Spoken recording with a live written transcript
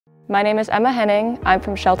My name is Emma Henning. I'm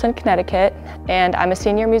from Shelton, Connecticut, and I'm a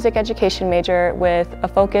senior music education major with a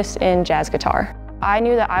focus in jazz guitar. I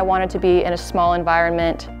knew that I wanted to be in a small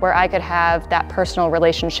environment where I could have that personal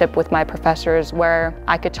relationship with my professors, where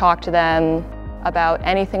I could talk to them about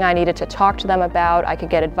anything I needed to talk to them about. I could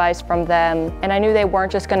get advice from them, and I knew they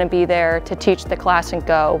weren't just going to be there to teach the class and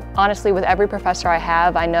go. Honestly, with every professor I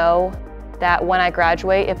have, I know that when I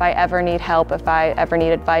graduate, if I ever need help, if I ever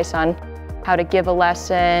need advice on how to give a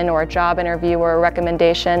lesson or a job interview or a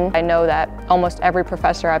recommendation, I know that almost every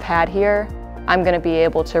professor I've had here, I'm going to be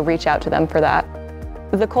able to reach out to them for that.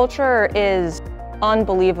 The culture is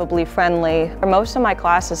unbelievably friendly. For most of my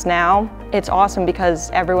classes now, it's awesome because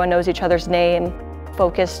everyone knows each other's name,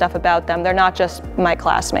 focus stuff about them. They're not just my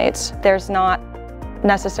classmates. There's not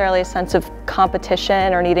necessarily a sense of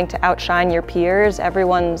competition or needing to outshine your peers.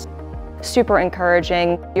 Everyone's super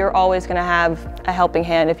encouraging. You're always going to have a helping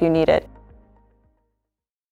hand if you need it.